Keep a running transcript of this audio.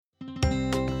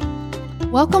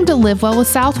Welcome to Live Well with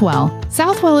Southwell.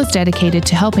 Southwell is dedicated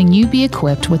to helping you be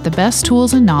equipped with the best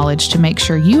tools and knowledge to make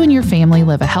sure you and your family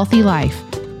live a healthy life.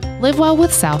 Live Well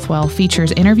with Southwell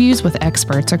features interviews with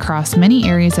experts across many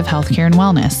areas of healthcare and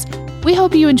wellness. We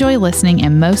hope you enjoy listening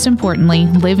and, most importantly,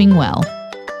 living well.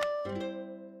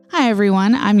 Hi,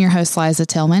 everyone. I'm your host, Liza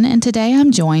Tillman, and today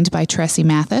I'm joined by Tressie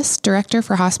Mathis, Director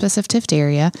for Hospice of Tift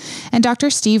Area, and Dr.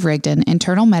 Steve Rigdon,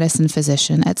 Internal Medicine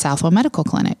Physician at Southwell Medical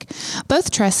Clinic. Both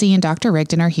Tressie and Dr.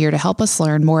 Rigdon are here to help us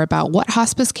learn more about what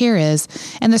hospice care is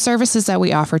and the services that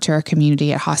we offer to our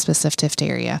community at Hospice of Tift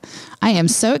Area. I am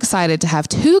so excited to have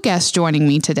two guests joining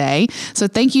me today, so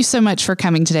thank you so much for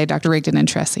coming today, Dr. Rigdon and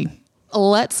Tressie.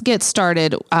 Let's get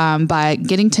started by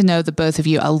getting to know the both of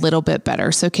you a little bit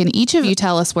better. So can each of you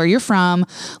tell us where you're from,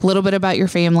 a little bit about your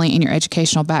family and your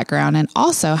educational background, and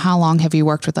also how long have you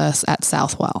worked with us at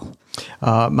Southwell?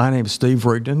 My name is Steve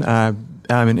Rigdon. I'm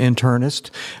an internist.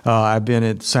 I've been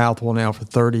at Southwell now for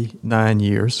 39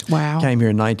 years. Wow. Came here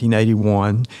in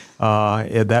 1981.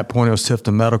 At that point, it was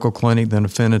Tifton Medical Clinic, then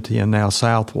Affinity, and now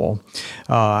Southwell.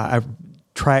 I've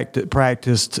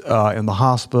practiced in the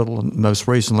hospital, and most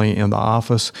recently in the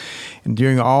office. And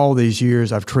during all these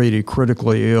years, I've treated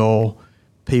critically ill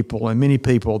people, and many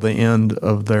people at the end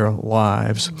of their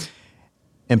lives.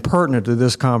 And pertinent to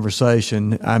this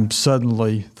conversation, I'm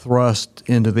suddenly thrust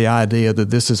into the idea that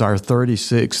this is our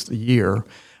 36th year.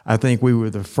 I think we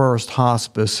were the first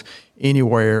hospice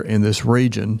anywhere in this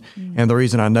region. And the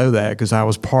reason I know that, because I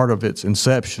was part of its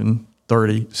inception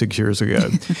 36 years ago.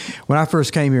 When I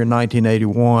first came here in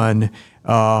 1981,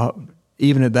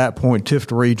 even at that point,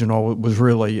 Tift Regional was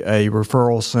really a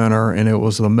referral center, and it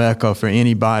was the mecca for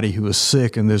anybody who was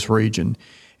sick in this region.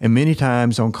 And many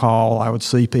times on call, I would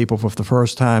see people for the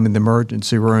first time in the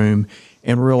emergency room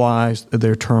and realize that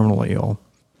they're terminally ill.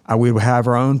 We would have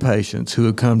our own patients who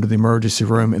would come to the emergency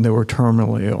room and they were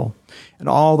terminally ill. And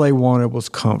all they wanted was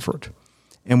comfort.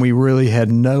 And we really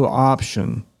had no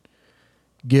option,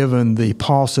 given the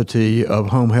paucity of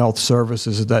home health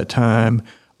services at that time,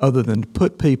 other than to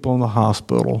put people in the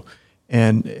hospital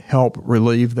and help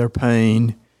relieve their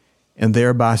pain and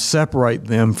thereby separate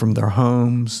them from their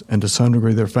homes and to some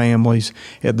degree their families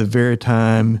at the very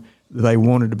time they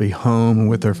wanted to be home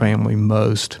with their family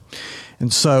most.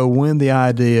 And so when the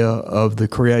idea of the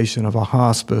creation of a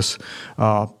hospice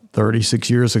 36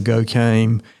 years ago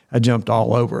came, I jumped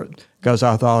all over it because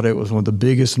I thought it was one of the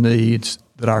biggest needs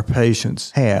that our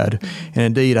patients had. And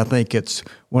indeed, I think it's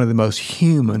one of the most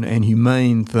human and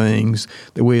humane things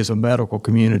that we as a medical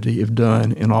community have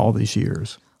done in all these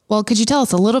years. Well, could you tell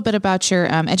us a little bit about your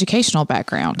educational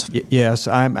background? Yes,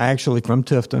 I'm actually from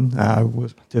Tifton. I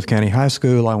was Tift County High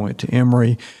School. I went to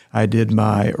Emory. I did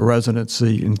my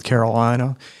residency in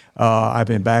Carolina. I've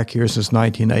been back here since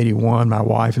 1981. My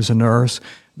wife is a nurse.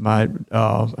 I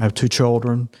have two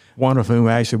children, one of whom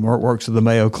actually works at the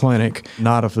Mayo Clinic,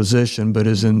 not a physician, but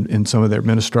is in some of their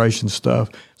administration stuff.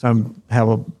 So I have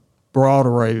a broad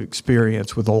array of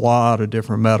experience with a lot of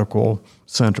different medical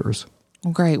centers.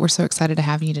 Well, great. We're so excited to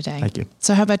have you today. Thank you.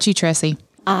 So how about you, Tressie?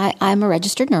 I'm a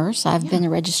registered nurse. I've been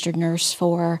a registered nurse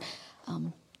for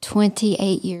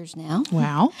 28 years now.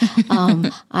 Wow.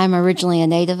 I'm originally a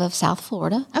native of South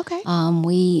Florida. Okay.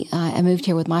 I moved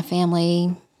here with my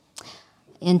family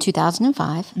in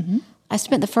 2005. Mm-hmm. I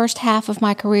spent the first half of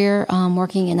my career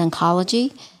working in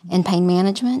oncology and pain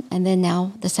management, and then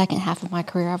now the second half of my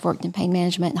career I've worked in pain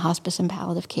management and hospice and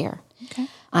palliative care. Okay.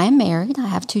 I am married. I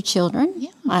have two children.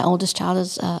 Yeah. My oldest child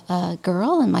is a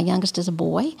girl, and my youngest is a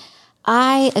boy.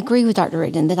 I agree with Dr.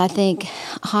 Rigdon that I think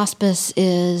hospice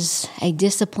is a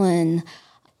discipline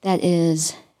that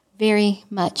is very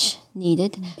much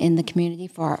needed in the community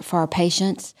for our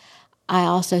patients. I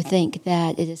also think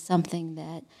that it is something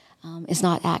that is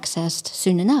not accessed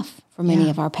soon enough for many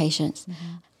of our patients.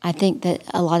 Mm-hmm. I think that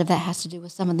a lot of that has to do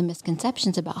with some of the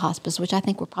misconceptions about hospice, which I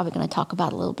think we're probably going to talk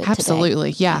about a little bit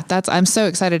Absolutely. today. Yeah. I'm so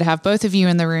excited to have both of you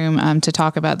in the room to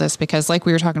talk about this because like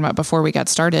we were talking about before we got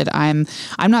started, I'm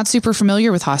not super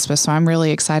familiar with hospice, so I'm really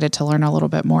excited to learn a little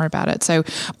bit more about it. So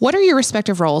what are your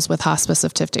respective roles with Hospice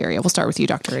of Tift Area? We'll start with you,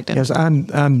 Dr. Rigdon. Yes, I'm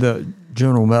the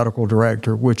General Medical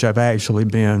Director, which I've actually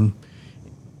been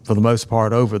for the most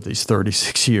part over these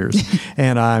 36 years.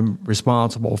 And I'm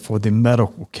responsible for the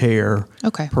medical care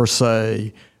per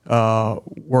se,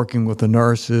 working with the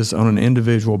nurses on an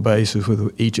individual basis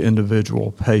with each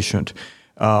individual patient.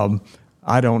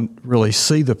 I don't really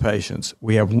see the patients.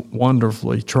 We have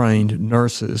wonderfully trained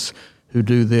nurses who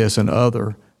do this and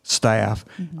other staff.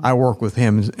 Mm-hmm. I work with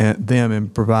them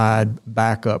and provide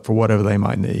backup for whatever they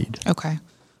might need. Okay.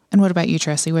 And what about you,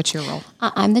 Tressie? What's your role?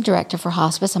 I'm the director for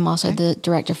hospice. I'm also the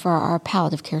director for our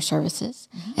palliative care services.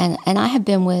 And I have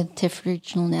been with Tiffin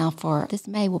Regional now for, this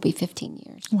May will be 15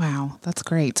 years. Wow, that's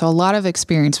great. So a lot of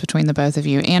experience between the both of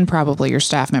you and probably your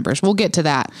staff members. We'll get to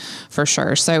that for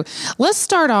sure. So let's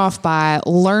start off by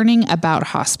learning about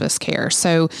hospice care.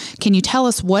 So can you tell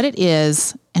us what it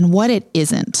is and what it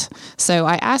isn't? So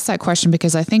I asked that question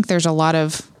because I think there's a lot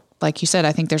of, like you said,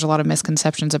 I think there's a lot of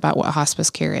misconceptions about what hospice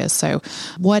care is. So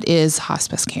what is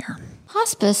hospice care?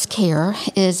 Hospice care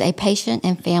is a patient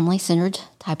and family-centered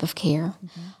type of care.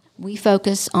 We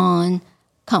focus on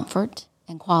comfort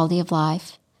and quality of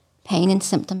life, pain and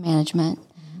symptom management,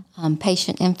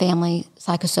 patient and family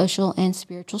psychosocial and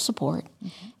spiritual support.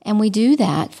 And we do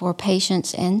that for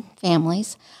patients and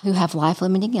families who have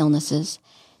life-limiting illnesses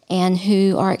and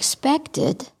who are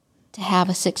expected to have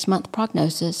a 6-month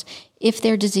prognosis if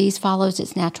their disease follows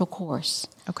its natural course.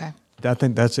 Okay. I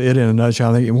think that's it in a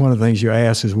nutshell. I think one of the things you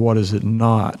ask is, what is it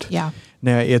not? Yeah.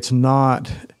 Now, it's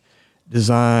not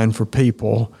designed for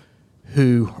people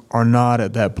who are not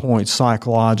at that point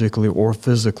psychologically or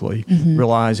physically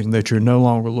realizing that you're no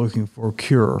longer looking for a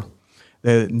cure.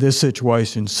 That in this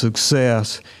situation,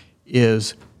 success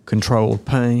is controlled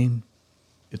pain,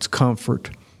 it's comfort,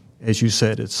 as you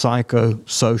said, it's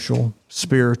psychosocial,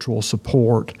 spiritual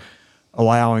support,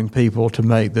 allowing people to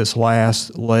make this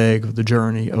last leg of the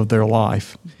journey of their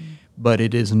life. But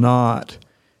it is not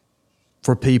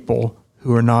for people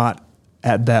who are not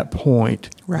at that point,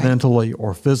 mentally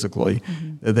or physically,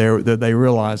 that they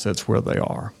realize that's where they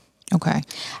are. Okay.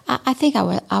 I think I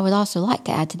would also like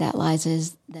to add to that, Liza,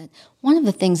 is that one of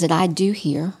the things that I do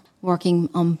here, working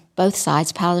on both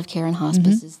sides, palliative care and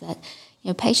hospice, is that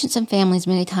patients and families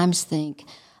many times think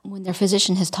when their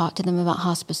physician has talked to them about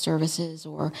hospice services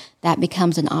or that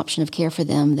becomes an option of care for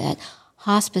them, that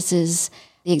hospice is,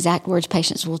 the exact words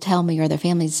patients will tell me or their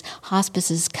families, hospice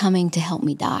is coming to help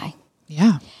me die.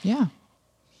 Yeah, yeah.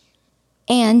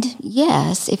 And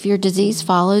yes, if your disease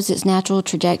follows its natural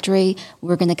trajectory,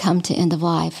 we're going to come to end of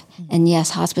life. And yes,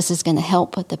 hospice is going to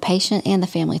help the patient and the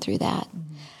family through that.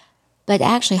 But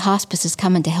actually, hospice is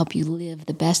coming to help you live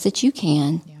the best that you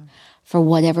can for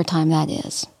whatever time that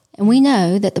is. And we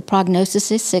know that the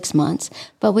prognosis is 6 months,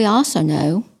 but we also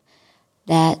know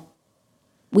that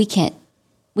we can't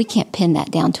pin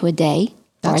that down to a day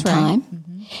or a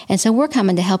time. And so we're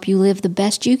coming to help you live the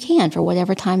best you can for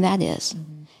whatever time that is.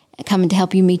 Coming to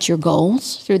help you meet your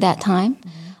goals through that time.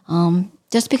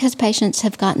 Just because patients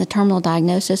have gotten a terminal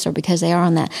diagnosis or because they are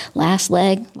on that last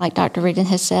leg, like Dr. Rigdon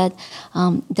has said,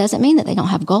 doesn't mean that they don't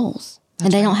have goals.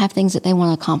 And they don't have things that they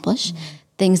want to accomplish,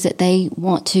 things that they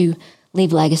want to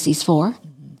leave legacies for.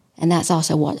 And that's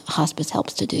also what hospice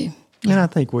helps to do. And I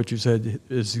think what you said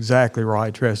is exactly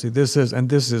right, Tressie. This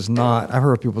is not, I've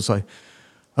heard people say,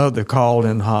 oh, they're called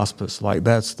in hospice. Like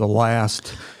that's the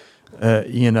last,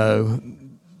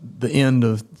 the end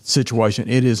of situation.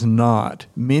 It is not.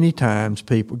 Many times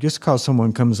people, just because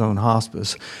someone comes on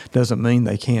hospice doesn't mean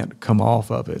they can't come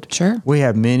off of it. Sure. We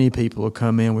have many people who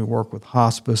come in, we work with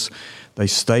hospice, they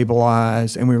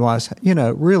stabilize, and we realize,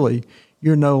 really,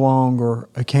 you're no longer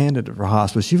a candidate for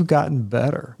hospice. You've gotten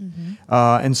better.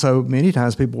 And so many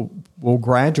times people will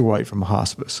graduate from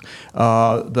hospice.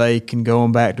 They can go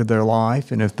on back to their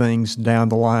life, and if things down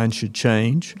the line should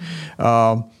change,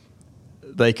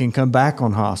 they can come back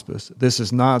on hospice. This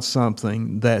is not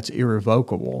something that's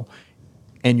irrevocable,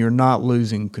 and you're not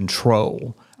losing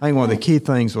control. I think one of the key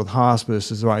things with hospice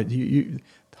is,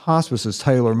 hospice is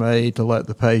tailor-made to let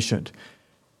the patient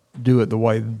do it the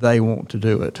way they want to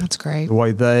do it. That's great. The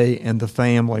way they and the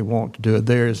family want to do it.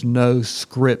 There is no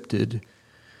scripted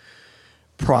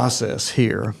process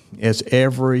here. It's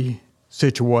every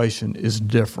situation is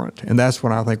different, and that's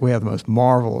when I think we have the most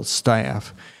marvelous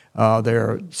staff.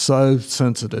 They're so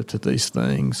sensitive to these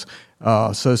things,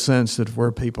 so sensitive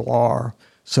where people are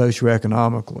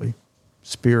socioeconomically,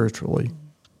 spiritually,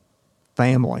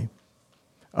 family.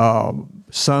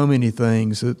 So many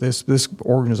things. This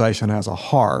organization has a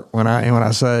heart. When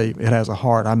I say it has a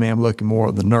heart, I mean I'm looking more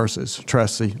at the nurses,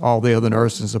 Tressie, all the other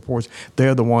nurses and supports.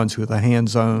 They're the ones who are the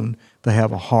hands-on. They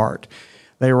have a heart.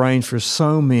 They arrange for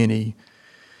so many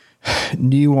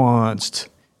nuanced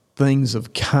things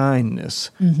of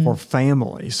kindness for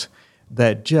families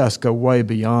that just go way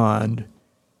beyond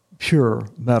pure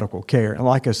medical care. And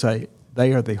like I say,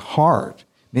 they are the heart.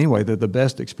 Anyway, they're the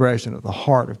best expression of the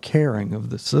heart of caring of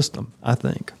the system, I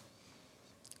think.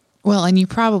 Well, and you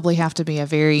probably have to be a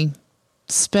very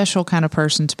special kind of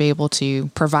person to be able to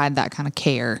provide that kind of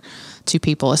care to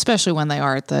people, especially when they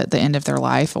are at the end of their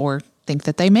life or think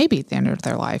that they may be at the end of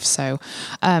their life. So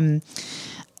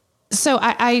So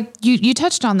you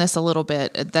touched on this a little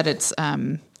bit, that it's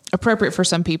appropriate for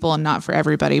some people and not for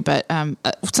everybody. But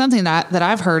something that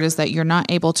I've heard is that you're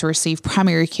not able to receive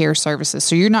primary care services.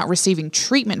 So you're not receiving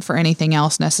treatment for anything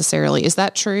else necessarily. Is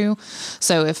that true?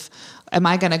 So am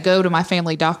I going to go to my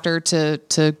family doctor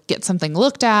to get something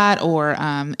looked at? Or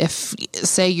if,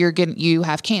 say, you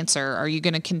have cancer, are you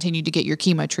going to continue to get your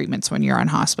chemo treatments when you're on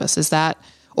hospice? Is that...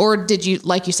 Or did you,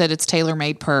 like you said, it's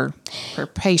tailor-made per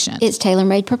patient? It's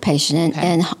tailor-made per patient, Okay.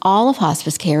 and all of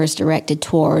hospice care is directed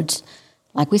towards,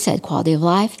 like we said, quality of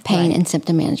life, pain, Right. and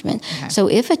symptom management. Okay. So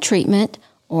if a treatment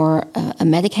or a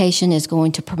medication is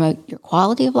going to promote your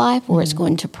quality of life or it's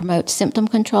going to promote symptom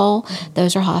control,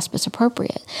 those are hospice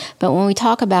appropriate. But when we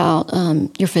talk about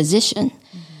your physician,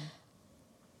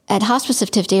 at Hospice of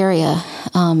Tift area,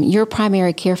 your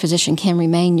primary care physician can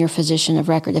remain your physician of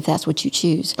record if that's what you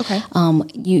choose. Okay.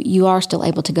 You are still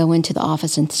able to go into the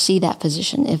office and see that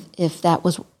physician if that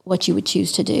was what you would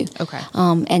choose to do. Okay.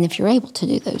 And if you're able to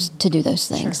do those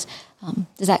things.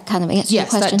 Does that kind of answer your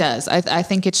Yes, question? that does. I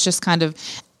think it's just kind of,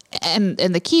 and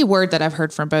the key word that I've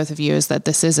heard from both of you is that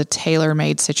this is a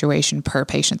tailor-made situation per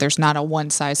patient. There's not a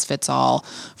one-size-fits-all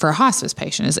for a hospice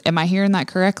patient. Am I hearing that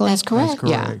correctly? That's correct.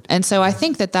 That's Yeah. correct. And so I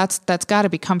think that's got to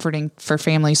be comforting for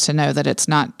families to know that it's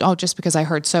not, just because I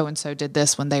heard so-and-so did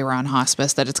this when they were on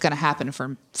hospice, that it's going to happen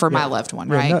for my loved one,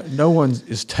 right? Yeah, no one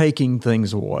is taking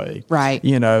things away. Right.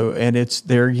 And it's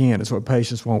there again, it's what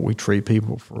patients want. We treat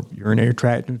people for urinary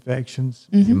tract infections,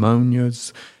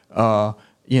 pneumonias,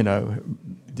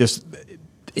 just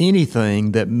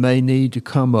anything that may need to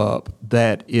come up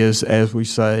that is, as we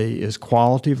say, is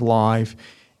quality of life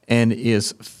and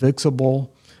is fixable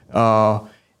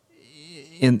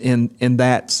in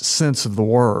that sense of the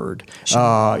word.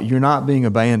 Sure. You're not being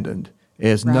abandoned.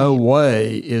 It's no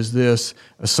way is this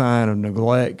a sign of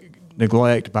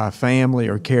neglect by family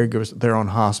or caregivers. They're on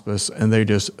hospice and they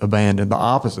just abandon. The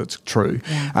opposite's true.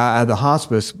 Yeah. The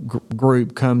hospice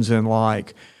group comes in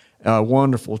like a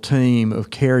wonderful team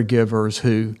of caregivers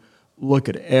who look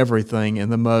at everything in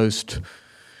the most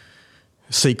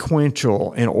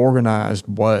sequential and organized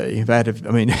way. In fact,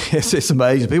 it's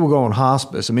amazing. People go on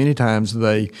hospice, and many times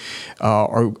they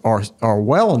are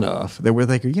well enough that we're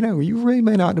thinking, you really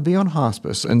may not be on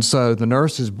hospice. And so the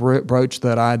nurses broach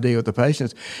that idea with the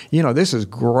patients. This is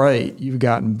great. You've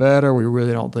gotten better. We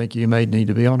really don't think you may need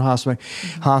to be on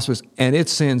hospice. And it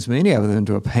sends many of them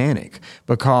into a panic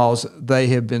because they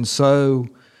have been so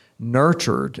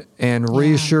nurtured and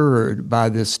reassured by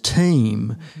this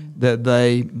team that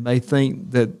they may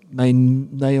think that may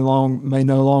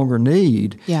no longer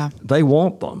need. Yeah. They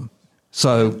want them.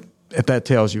 So if that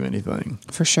tells you anything.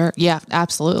 For sure. Yeah,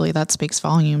 absolutely. That speaks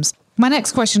volumes. My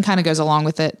next question kind of goes along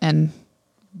with it, and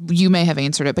you may have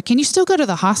answered it, but can you still go to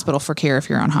the hospital for care if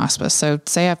you're on hospice? So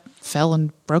say I fell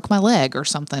and broke my leg or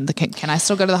something. Can I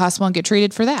still go to the hospital and get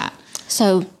treated for that?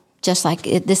 So just like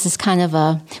this is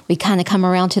we kind of come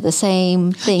around to the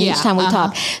same thing each time we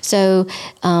talk. So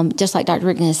just like Dr.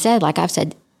 Rickman has said, like I've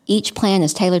said, each plan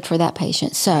is tailored for that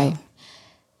patient. So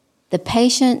the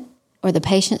patient or the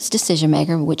patient's decision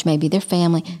maker, which may be their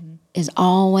family, is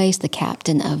always the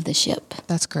captain of the ship.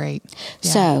 That's great.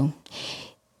 Yeah. So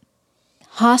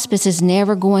hospice is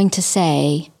never going to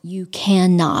say you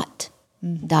cannot ...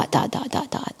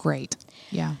 Great.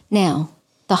 Yeah. Now,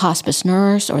 the hospice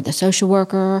nurse or the social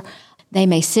worker, they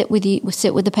may sit with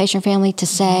the patient family to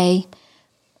say,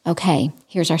 okay,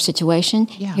 here's our situation.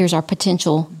 Yeah. Here's our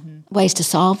potential ways to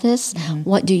solve this.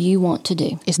 What do you want to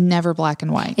do? It's never black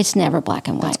and white. It's never black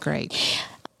and white. That's great.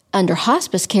 Under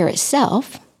hospice care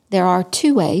itself, there are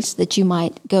two ways that you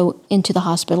might go into the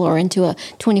hospital or into a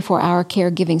 24-hour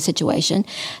caregiving situation.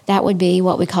 That would be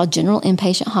what we call general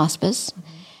inpatient hospice.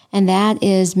 And that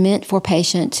is meant for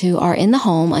patients who are in the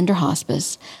home under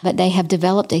hospice, but they have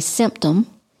developed a symptom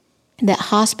that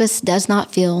hospice does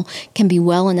not feel can be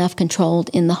well enough controlled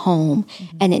in the home,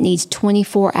 and it needs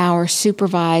 24-hour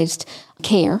supervised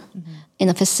care in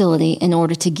a facility in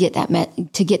order to get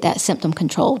that symptom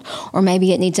controlled. Or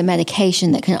maybe it needs a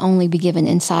medication that can only be given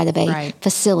inside of a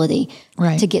facility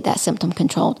to get that symptom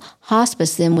controlled.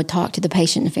 Hospice then would talk to the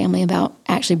patient and family about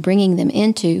actually bringing them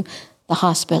into the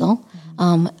hospital.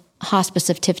 Hospice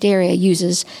of Tift area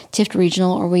uses Tift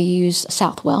Regional, or we use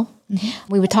Southwell.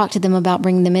 We would talk to them about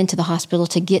bringing them into the hospital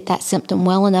to get that symptom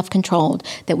well enough controlled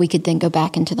that we could then go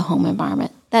back into the home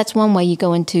environment. That's one way you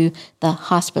go into the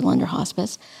hospital under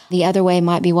hospice. The other way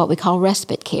might be what we call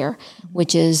respite care,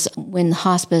 which is when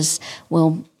hospice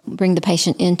will bring the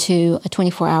patient into a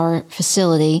 24-hour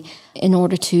facility in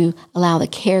order to allow the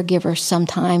caregiver some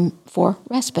time for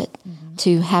respite,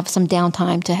 to have some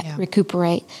downtime to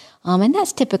recuperate. And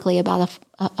that's typically about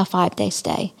a 5-day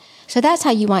stay. So that's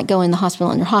how you might go in the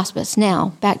hospital under hospice.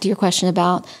 Now, back to your question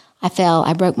about I fell,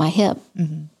 I broke my hip.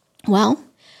 Well,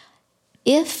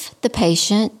 if the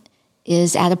patient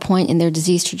is at a point in their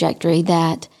disease trajectory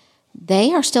that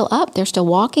they are still up, they're still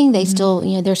walking, they still,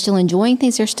 they're still enjoying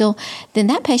things, then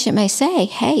that patient may say,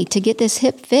 hey, to get this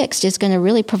hip fixed is going to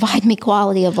really provide me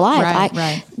quality of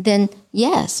life. Then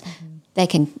yes, they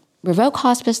can revoke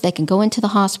hospice, they can go into the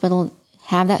hospital,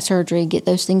 have that surgery, get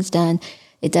those things done.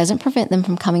 It doesn't prevent them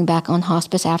from coming back on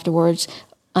hospice afterwards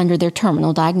under their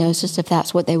terminal diagnosis, if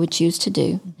that's what they would choose to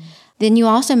do. Then you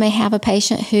also may have a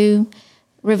patient who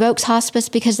revokes hospice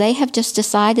because they have just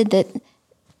decided that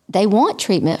they want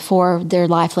treatment for their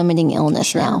life-limiting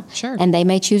illness now. And they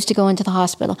may choose to go into the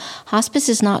hospital. Hospice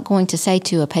is not going to say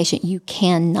to a patient, you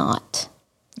cannot.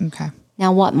 Okay.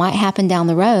 Now, what might happen down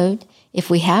the road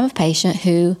if we have a patient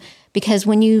who, because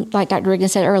when you, like Dr. Rigdon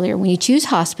said earlier, when you choose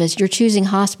hospice, you're choosing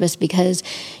hospice because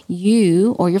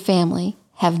you or your family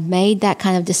have made that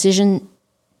kind of decision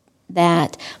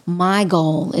that my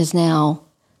goal is now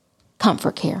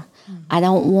comfort care. I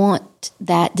don't want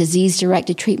that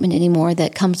disease-directed treatment anymore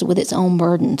that comes with its own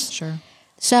burdens.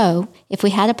 So if we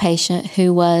had a patient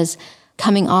who was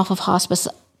coming off of hospice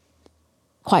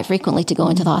quite frequently to go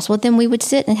into the hospital, then we would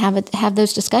sit and have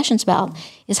those discussions about,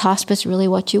 is hospice really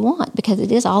what you want? Because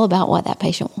it is all about what that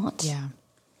patient wants. Yeah,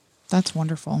 that's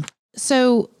wonderful.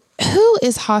 So who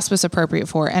is hospice appropriate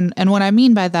for? And what I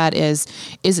mean by that is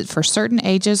it for certain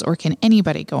ages or can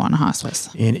anybody go on hospice?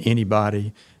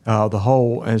 Anybody. The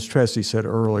whole, as Tracy said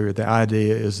earlier, the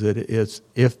idea is that it's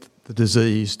if the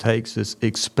disease takes its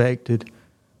expected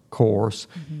course,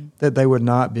 that they would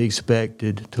not be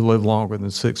expected to live longer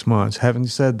than 6 months. Having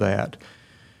said that,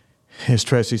 as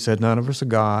Tracy said, none of us are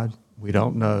God. We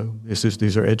don't know.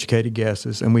 These are educated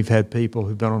guesses, and we've had people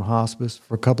who've been on hospice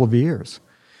for a couple of years.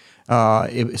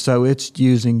 So it's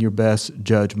using your best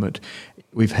judgment.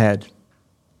 We've had,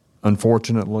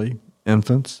 unfortunately,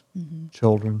 infants,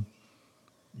 children,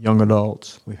 young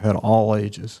adults. We've had all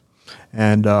ages,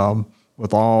 and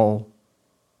with all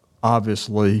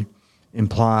obviously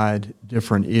implied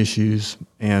different issues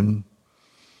and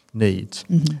needs.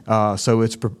 So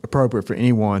it's appropriate for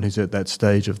anyone who's at that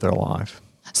stage of their life.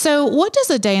 So what does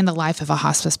a day in the life of a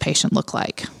hospice patient look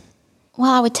like?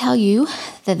 Well, I would tell you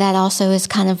that also is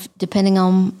kind of depending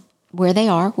on where they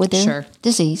are with their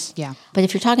disease. Yeah. But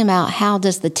if you're talking about how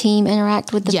does the team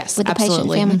interact with the patient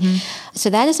and family, so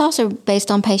that is also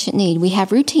based on patient need. We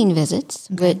have routine visits,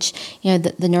 which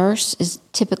the nurse is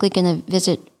typically going to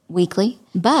visit weekly,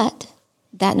 but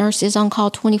that nurse is on call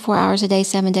 24 hours a day,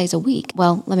 7 days a week.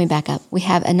 Well, let me back up. We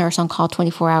have a nurse on call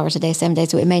 24 hours a day, 7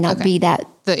 days a week. It may not be that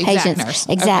the patient's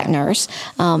exact nurse,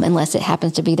 unless it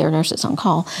happens to be their nurse that's on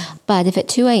call. But if at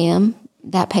 2 a.m.,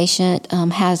 that patient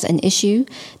has an issue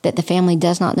that the family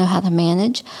does not know how to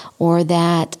manage, or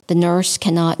that the nurse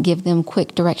cannot give them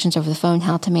quick directions over the phone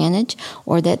how to manage,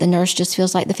 or that the nurse just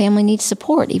feels like the family needs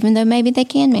support, even though maybe they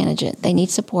can manage it, they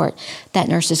need support, that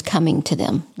nurse is coming to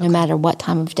them no matter what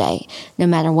time of day, no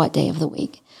matter what day of the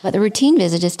week. But the routine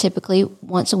visit is typically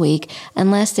once a week,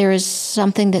 unless there is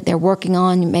something that they're working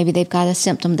on. Maybe they've got a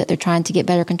symptom that they're trying to get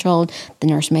better controlled. The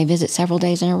nurse may visit several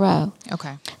days in a row.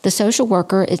 The social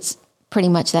worker, it's pretty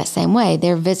much that same way.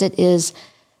 Their visit is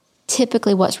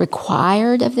typically what's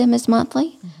required of them is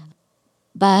monthly,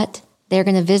 but they're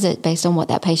going to visit based on what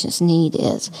that patient's need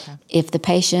is. If the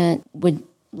patient would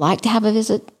like to have a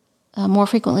visit more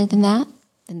frequently than that,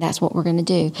 then that's what we're going to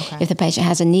do. If the patient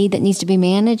has a need that needs to be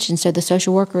managed, and so the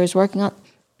social worker is working on,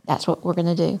 that's what we're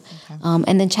going to do.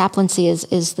 And then chaplaincy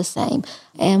is the same.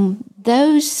 And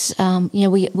those,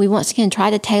 we once again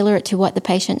try to tailor it to what the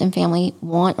patient and family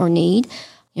want or need.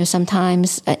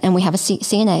 Sometimes, and we have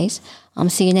CNAs.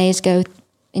 CNAs go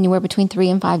anywhere between 3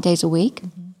 and 5 days a week.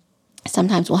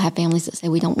 Sometimes we'll have families that say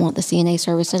we don't want the CNA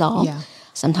service at all.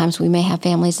 Sometimes we may have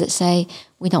families that say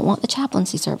we don't want the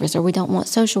chaplaincy service, or we don't want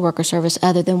social worker service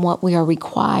other than what we are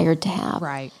required to have.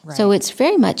 So it's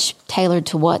very much tailored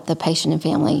to what the patient and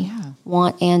family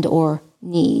want and or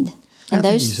need. And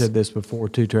I think you said this before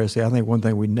too, Tracy. I think one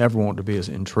thing we never want to be is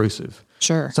intrusive.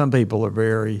 Some people are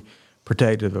very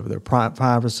protective of their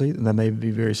privacy, and they may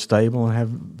be very stable and have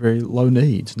very low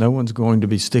needs. No one's going to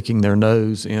be sticking their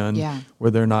nose in where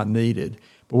they're not needed.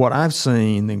 But what I've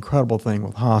seen, the incredible thing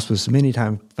with hospice, many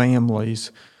times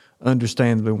families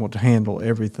understandably want to handle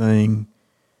everything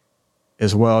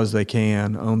as well as they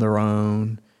can on their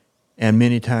own, and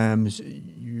many times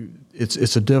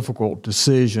it's a difficult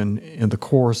decision in the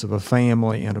course of a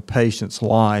family and a patient's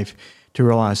life to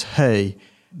realize, hey,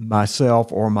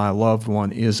 myself or my loved one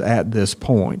is at this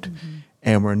point,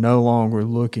 and we're no longer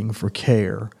looking for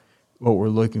care. what we're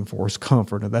looking for is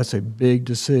comfort, and that's a big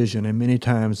decision, and many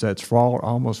times that's fraught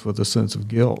almost with a sense of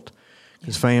guilt,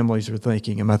 because families are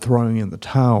thinking, am I throwing in the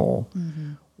towel?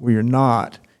 Well, you're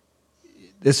not.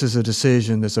 This is a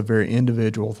decision that's a very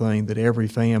individual thing that every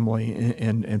family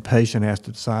and patient has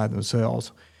to decide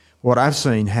themselves. What I've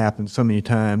seen happen so many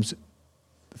times,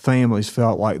 families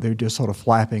felt like they're just sort of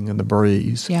flapping in the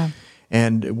breeze. Yeah.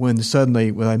 And when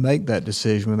they make that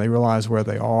decision, when they realize where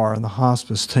they are and the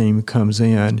hospice team comes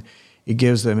in, it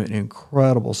gives them an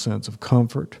incredible sense of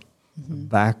comfort,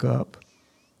 backup.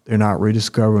 They're not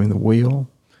rediscovering the wheel.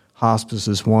 Hospice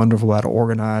is wonderful at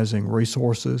organizing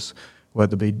resources,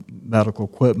 whether it be medical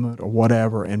equipment or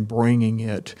whatever, and bringing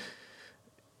it.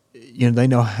 They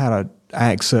know how to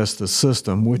access the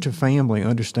system, which a family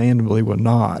understandably would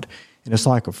not. And it's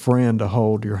like a friend to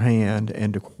hold your hand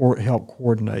and to help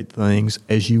coordinate things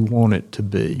as you want it to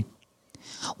be.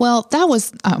 Well, that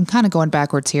was, I'm kind of going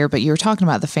backwards here, but you were talking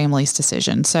about the family's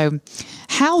decision. So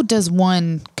how does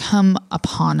one come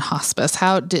upon hospice?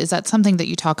 Is that something that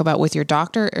you talk about with your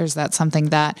doctor, or is that something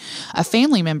that a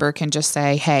family member can just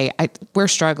say, hey, we're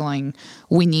struggling,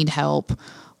 we need help,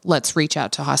 let's reach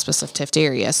out to Hospice of Tift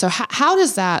area? So how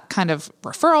does that kind of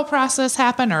referral process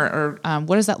happen, or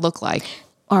what does that look like?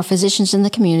 Our physicians in the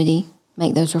community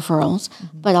make those referrals,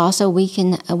 but also we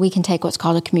can take what's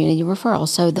called a community referral.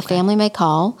 So the family may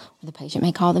call, or the patient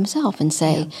may call themselves and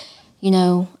say,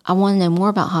 I want to know more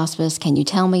about hospice. Can you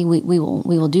tell me? We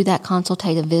will do that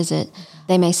consultative visit.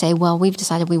 They may say, well, we've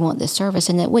decided we want this service,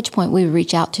 and at which point we would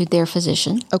reach out to their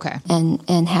physician,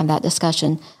 and have that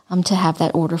discussion to have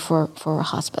that order for a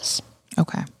hospice.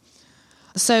 Okay.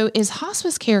 So is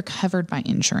hospice care covered by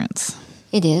insurance?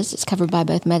 It is. It's covered by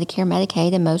both Medicare,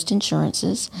 Medicaid, and most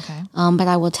insurances. Okay. But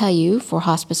I will tell you, for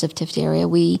Hospice of Tift area,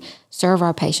 we serve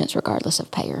our patients regardless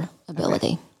of payer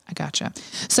ability. Okay. I gotcha.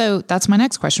 So that's my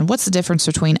next question. What's the difference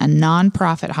between a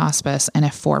nonprofit hospice and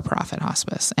a for-profit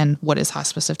hospice? And what is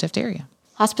Hospice of Tift area?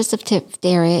 Hospice of Tift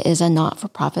area is a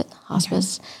not-for-profit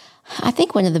hospice. Okay. I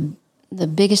think one of the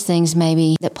biggest things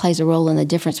maybe that plays a role in the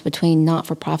difference between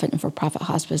not-for-profit and for-profit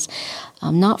hospice,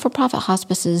 not-for-profit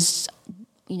hospices,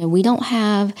 we don't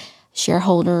have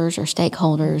shareholders or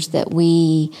stakeholders that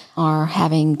we are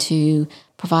having to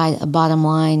provide a bottom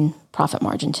line profit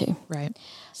margin to. Right.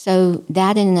 So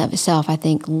that in and of itself, I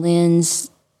think, lends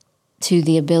to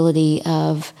the ability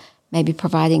of maybe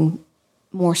providing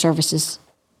more services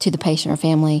to the patient or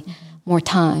family, more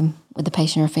time with the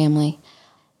patient or family.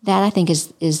 That, I think,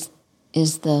 is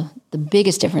the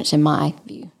biggest difference in my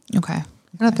view. Okay.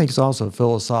 And I think it's also a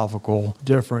philosophical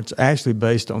difference, actually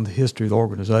based on the history of the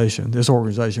organization. This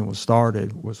organization was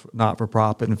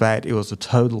not-for-profit. In fact, it was a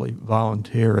totally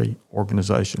voluntary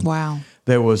organization. Wow.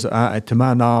 There was, to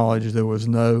my knowledge, there was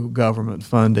no government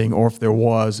funding, or if there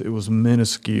was, it was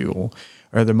minuscule,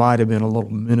 or there might have been a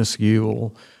little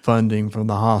minuscule funding from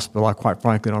the hospital. I quite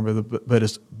frankly don't remember, but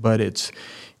it's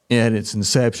at its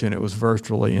inception, it was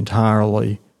virtually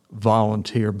entirely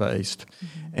volunteer-based.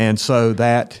 And so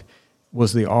that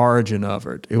was the origin of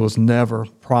it. It was never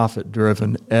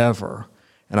profit-driven, ever.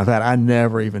 And in fact, I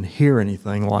never even hear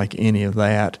anything like any of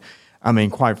that. I mean,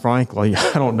 quite frankly,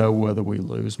 I don't know whether we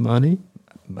lose money,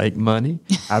 make money.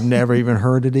 I've never even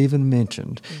heard it even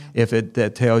mentioned, if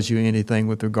that tells you anything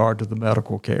with regard to the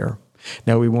medical care.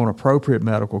 Now, we want appropriate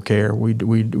medical care. We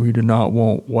do not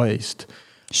want waste.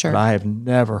 Sure. But I have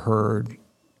never heard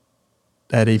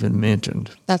that even mentioned.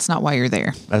 That's not why you're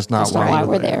there. That's not why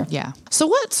we're there. Yeah. So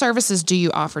what services do you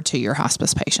offer to your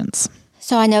hospice patients?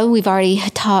 So I know we've already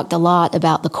talked a lot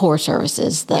about the core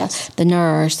services, the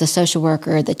nurse, the social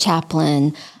worker, the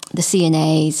chaplain, the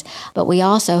CNAs, but we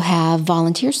also have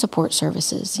volunteer support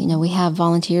services. We have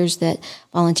volunteers that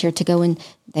volunteer to go and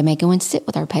they may go and sit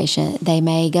with our patient. They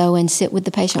may go and sit with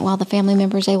the patient while the family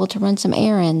member is able to run some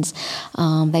errands.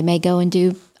 They may go and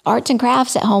do arts and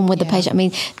crafts at home with the patient. I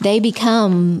mean, they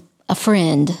become a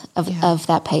friend of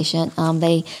that patient.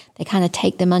 They kind of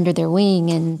take them under their wing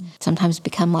and sometimes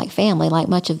become like family, like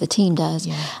much of the team does.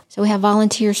 Yeah. So we have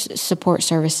volunteer support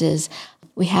services.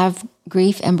 We have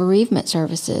grief and bereavement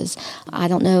services. I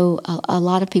don't know, a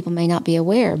lot of people may not be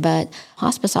aware, but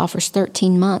hospice offers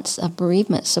 13 months of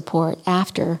bereavement support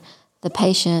after the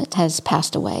patient has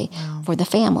passed away for the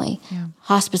family. Yeah.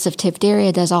 Hospice of Tift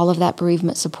area does all of that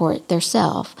bereavement support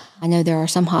theirself. I know there are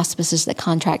some hospices that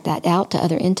contract that out to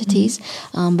other entities,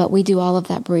 but we do all of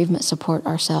that bereavement support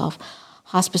ourselves.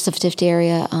 Hospice of Tift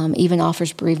area even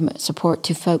offers bereavement support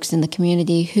to folks in the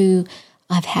community who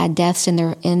have had deaths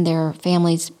in their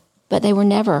families, but they were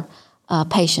never a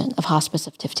patient of Hospice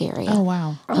of Tift area. Oh,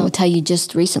 wow. I will tell you,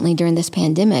 just recently during this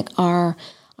pandemic, our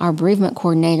Our bereavement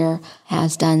coordinator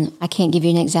has done, I can't give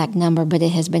you an exact number, but it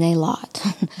has been a lot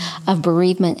of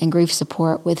bereavement and grief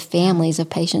support with families of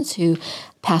patients who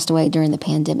passed away during the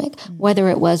pandemic, whether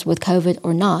it was with COVID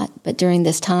or not. But during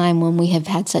this time when we have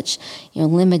had such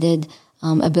limited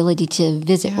ability to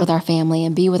visit with our family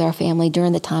and be with our family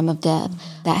during the time of death,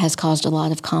 that has caused a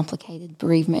lot of complicated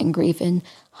bereavement and grief. And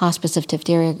Hospice of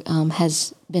Tifteria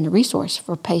has been a resource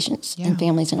for patients and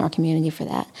families in our community for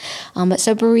that. But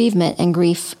so bereavement and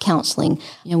grief counseling,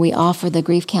 we offer the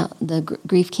grief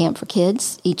camp for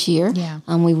kids each year.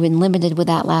 We've been limited with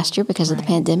that last year because of the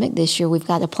pandemic. This year we've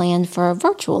got a plan for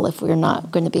virtual if we're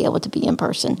not going to be able to be in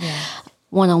person.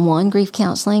 One-on-one grief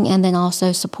counseling, and then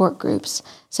also support groups.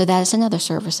 So that is another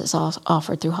service that's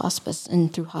offered through hospice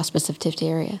and through Hospice of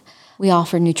Tifteria. We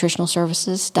offer nutritional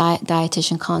services,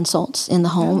 dietitian consults in the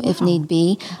home if need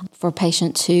be for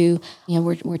patients who,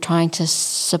 we're trying to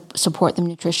support them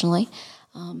nutritionally.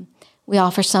 We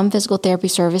offer some physical therapy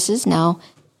services. Now,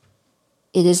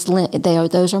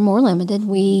 those are more limited.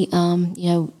 We,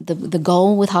 the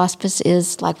goal with hospice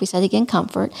is, like we said again,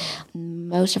 comfort.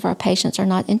 Most of our patients are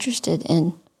not interested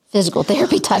in physical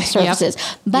therapy type services.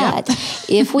 But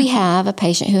if we have a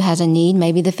patient who has a need,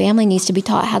 maybe the family needs to be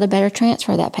taught how to better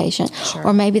transfer that patient,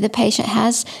 or maybe the patient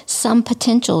has some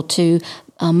potential to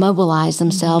mobilize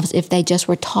themselves if they just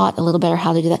were taught a little better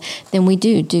how to do that, then we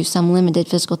do some limited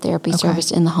physical therapy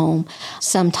service in the home.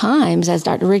 Sometimes, as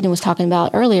Dr. Rigdon was talking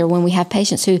about earlier, when we have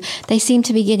patients who they seem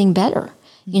to be getting better,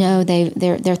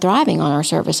 they're thriving on our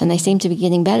service and they seem to be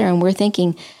getting better, and we're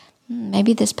thinking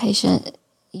maybe this patient,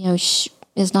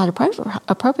 is not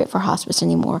appropriate for hospice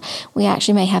anymore. We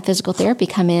actually may have physical therapy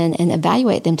come in and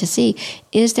evaluate them to see,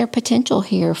 is there potential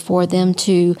here for them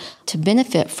to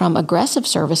benefit from aggressive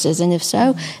services? And if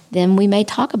so, then we may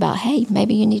talk about, hey,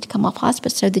 maybe you need to come off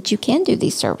hospice so that you can do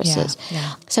these services.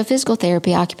 So physical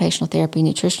therapy, occupational therapy,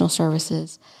 nutritional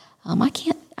services. I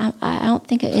don't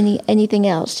think of anything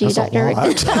else. Do you, Dr.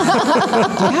 Rigdon?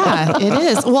 Yeah, it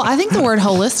is. Well, I think the word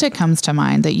holistic comes to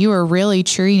mind, that you are really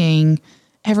treating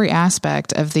every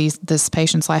aspect of this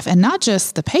patient's life, and not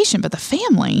just the patient, but the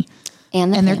family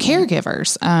and their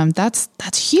caregivers.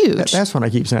 That's huge. That's what I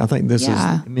keep saying. I think this is,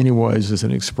 in many ways, is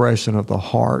an expression of the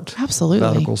heart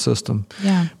medical system.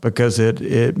 Because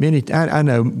I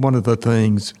know one of the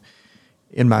things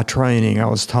in my training, I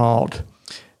was taught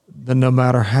that no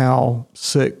matter how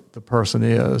sick the person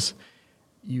is,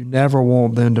 you never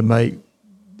want them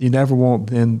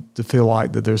to feel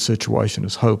like that their situation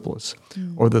is hopeless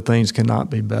or that things cannot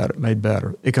be made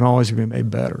better. It can always be made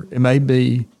better. It may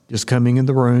be just coming in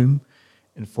the room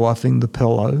and fluffing the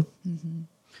pillow.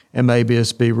 And maybe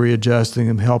it's be readjusting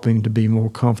them, helping to be more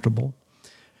comfortable,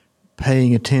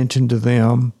 paying attention to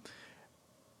them.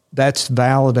 That's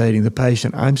validating the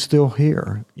patient. I'm still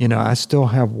here. I still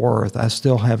have worth. I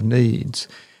still have needs.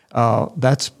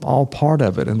 That's all part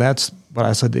of it. And that's what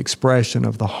I said, the expression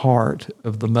of the heart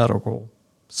of the medical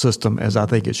system, as I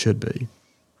think it should be.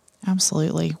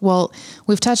 Absolutely. Well,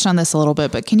 we've touched on this a little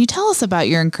bit, but can you tell us about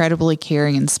your incredibly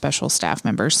caring and special staff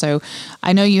members? So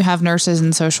I know you have nurses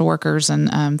and social workers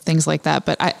and things like that,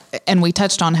 but we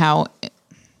touched on how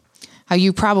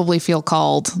you probably feel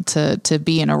called to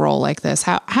be in a role like this.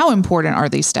 How important are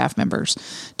these staff members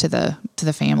to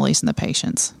the families and the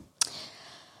patients?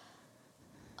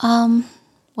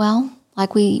 Well,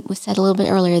 like we said a little bit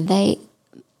earlier,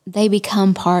 they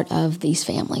become part of these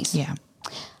families.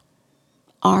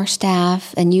 Our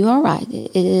staff, and you are right,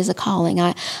 it is a calling.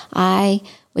 I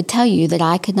would tell you that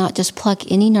I could not just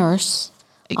pluck any nurse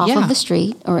off of the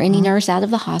street or any nurse out of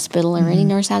the hospital or any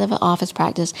nurse out of an office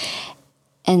practice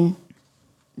and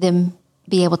them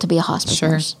be able to be a hospice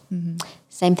nurse.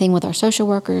 Same thing with our social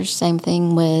workers, same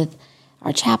thing with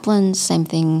our chaplains, same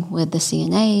thing with the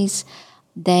CNAs.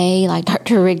 They, like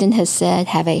Dr. Rigdon has said,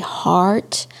 have a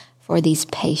heart for these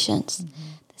patients.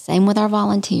 Same with our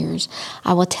volunteers.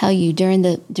 I will tell you, during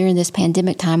this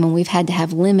pandemic time when we've had to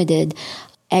have limited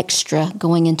extra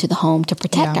going into the home to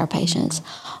protect our patients,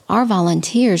 our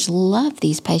volunteers love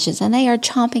these patients and they are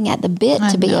chomping at the bit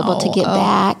to be able to get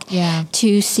back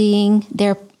to seeing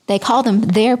they call them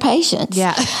their patients.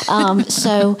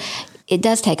 So it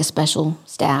does take a special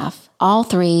staff. All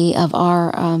three of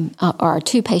our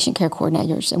two patient care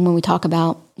coordinators, and when we talk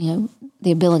about,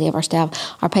 the ability of our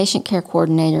staff, our patient care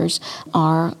coordinators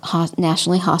are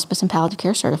nationally hospice and palliative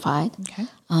care certified.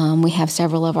 We have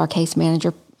several of our case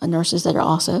manager nurses that are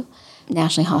also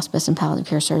nationally hospice and palliative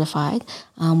care certified.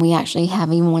 We actually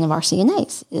have even one of our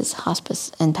CNAs is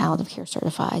hospice and palliative care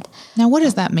certified. Now, what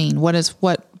does that mean? What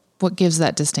gives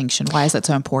that distinction? Why is that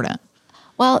so important?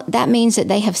 Well, that means that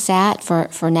they have sat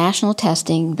for national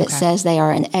testing that says they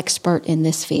are an expert in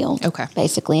this field. Okay.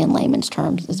 Basically, in layman's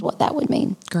terms, is what that would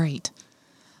mean. Great.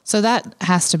 So that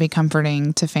has to be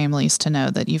comforting to families to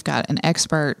know that you've got an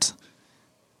expert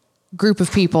group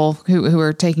of people who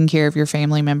are taking care of your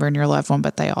family member and your loved one,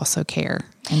 but they also care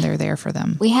and they're there for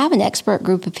them. We have an expert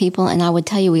group of people, and I would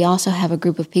tell you we also have a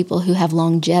group of people who have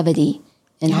longevity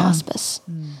in hospice.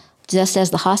 Just as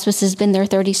the hospice has been there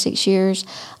 36 years,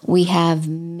 we have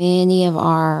many of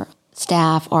our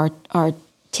staff are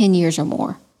 10 years or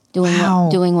more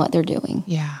doing what they're doing.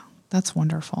 Yeah, that's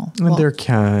wonderful. And they're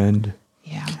kind.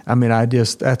 Yeah. I mean, I'm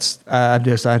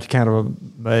kind of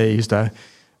amazed. A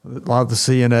lot of the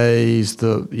CNAs,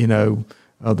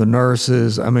 the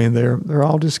nurses, I mean, they're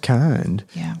all just kind.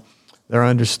 Yeah. They're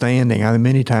understanding. I mean,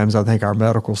 many times I think our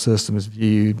medical system is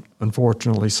viewed,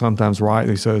 unfortunately, sometimes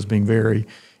rightly so, as being very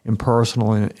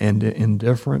impersonal and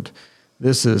indifferent.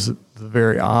 This is the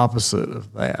very opposite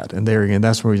of that. And there again,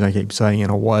 that's the reason I keep saying,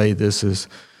 in a way, this is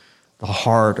the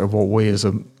heart of what we is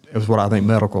what I think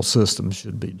medical systems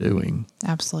should be doing.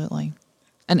 Absolutely.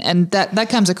 And that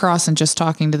comes across in just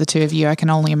talking to the two of you. I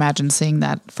can only imagine seeing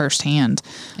that firsthand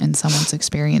in someone's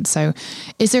experience. So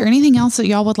is there anything else that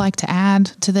y'all would like to add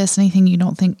to this? Anything you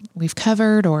don't think we've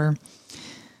covered, or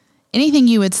anything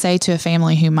you would say to a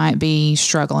family who might be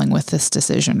struggling with this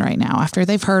decision right now after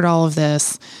they've heard all of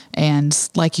this and,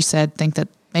 like you said, think that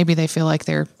maybe they feel like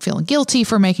they're feeling guilty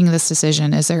for making this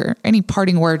decision? Is there any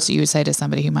parting words that you would say to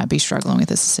somebody who might be struggling with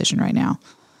this decision right now?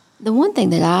 The one thing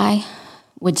that I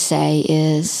would say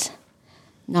is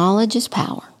knowledge is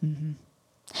power. Mm-hmm.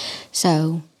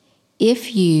 So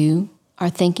if you are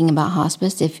thinking about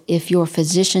hospice, if your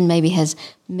physician maybe has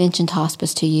mentioned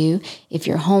hospice to you, if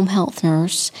your home health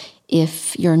nurse,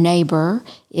 if your neighbor,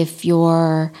 if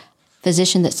your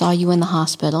physician that saw you in the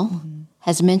hospital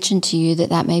has mentioned to you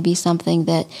that may be something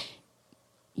that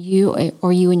you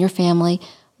and your family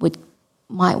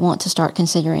might want to start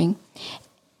considering.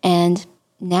 And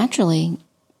naturally,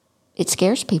 it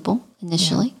scares people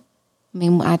initially. Yeah. I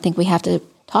mean, I think we have to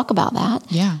talk about that.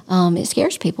 Yeah. It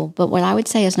scares people. But what I would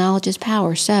say is knowledge is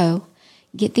power. So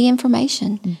get the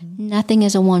information. Mm-hmm. Nothing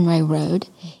is a one-way road.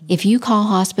 Mm-hmm. If you call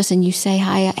hospice and you say,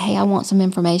 hey, I want some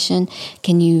information,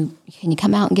 can you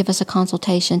come out and give us a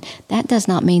consultation? That does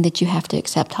not mean that you have to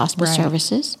accept hospice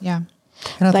services. Yeah.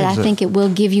 But I think it will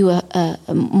give you a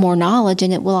more knowledge,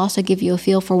 and it will also give you a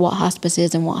feel for what hospice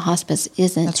is and what hospice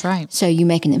isn't. That's right. So you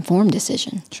make an informed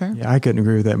decision. Sure. Yeah, I couldn't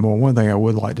agree with that more. One thing I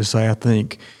would like to say, I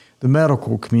think the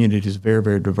medical community is very,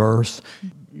 very diverse.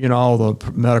 You know, all the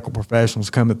medical professionals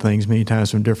come at things many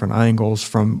times from different angles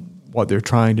from what they're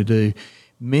trying to do.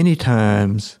 Many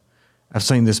times, I've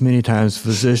seen this many times,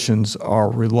 physicians are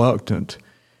reluctant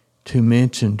to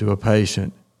mention to a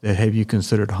patient that have you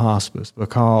considered hospice,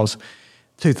 because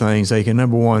two things. They can,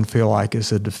 number one, feel like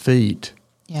it's a defeat.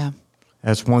 Yeah.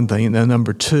 That's one thing. And then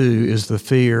number two is the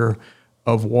fear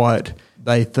of what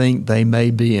they think they may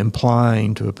be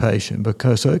implying to a patient,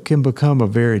 because it can become a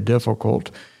very difficult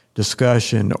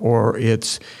discussion, or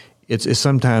it's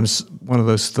sometimes one of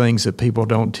those things that people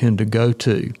don't tend to go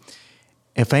to.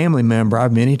 A family member,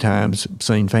 I've many times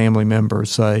seen family members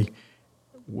say,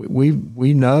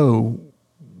 we know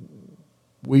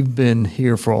we've been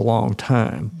here for a long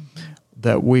time,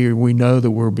 that we know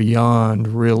that we're beyond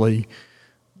really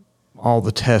all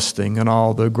the testing and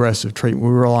all the aggressive treatment.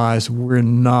 We realize we're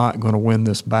not going to win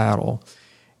this battle.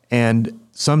 And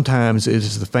sometimes it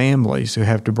is the families who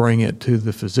have to bring it to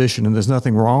the physician, and there's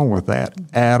nothing wrong with that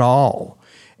at all.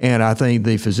 And I think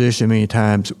the physician many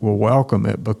times will welcome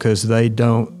it, because they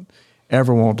don't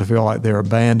ever want to feel like they're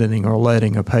abandoning or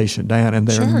letting a patient down, and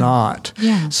they're not.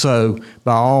 Yeah. So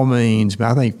by all means,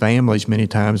 I think families many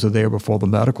times are there before the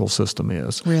medical system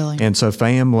is. Really? And so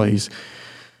families,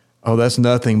 that's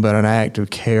nothing but an act of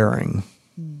caring.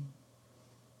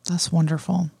 That's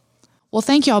wonderful. Well,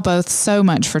 thank y'all both so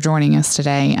much for joining us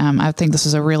today. I think this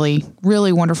is a really,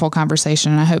 really wonderful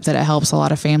conversation, and I hope that it helps a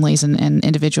lot of families and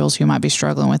individuals who might be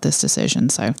struggling with this decision.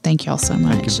 So thank y'all so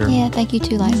much. Thank you very much. Thank you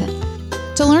too, Liza.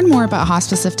 To learn more about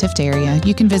Hospice of Tift Area,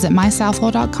 you can visit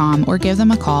mysouthwell.com or give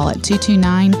them a call at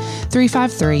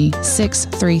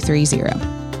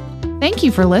 229-353-6330. Thank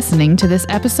you for listening to this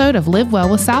episode of Live Well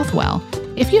with Southwell.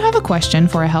 If you have a question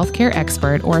for a healthcare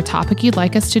expert or a topic you'd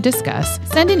like us to discuss,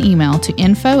 send an email to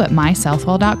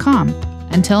info@mysouthwell.com.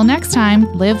 Until next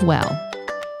time, live well.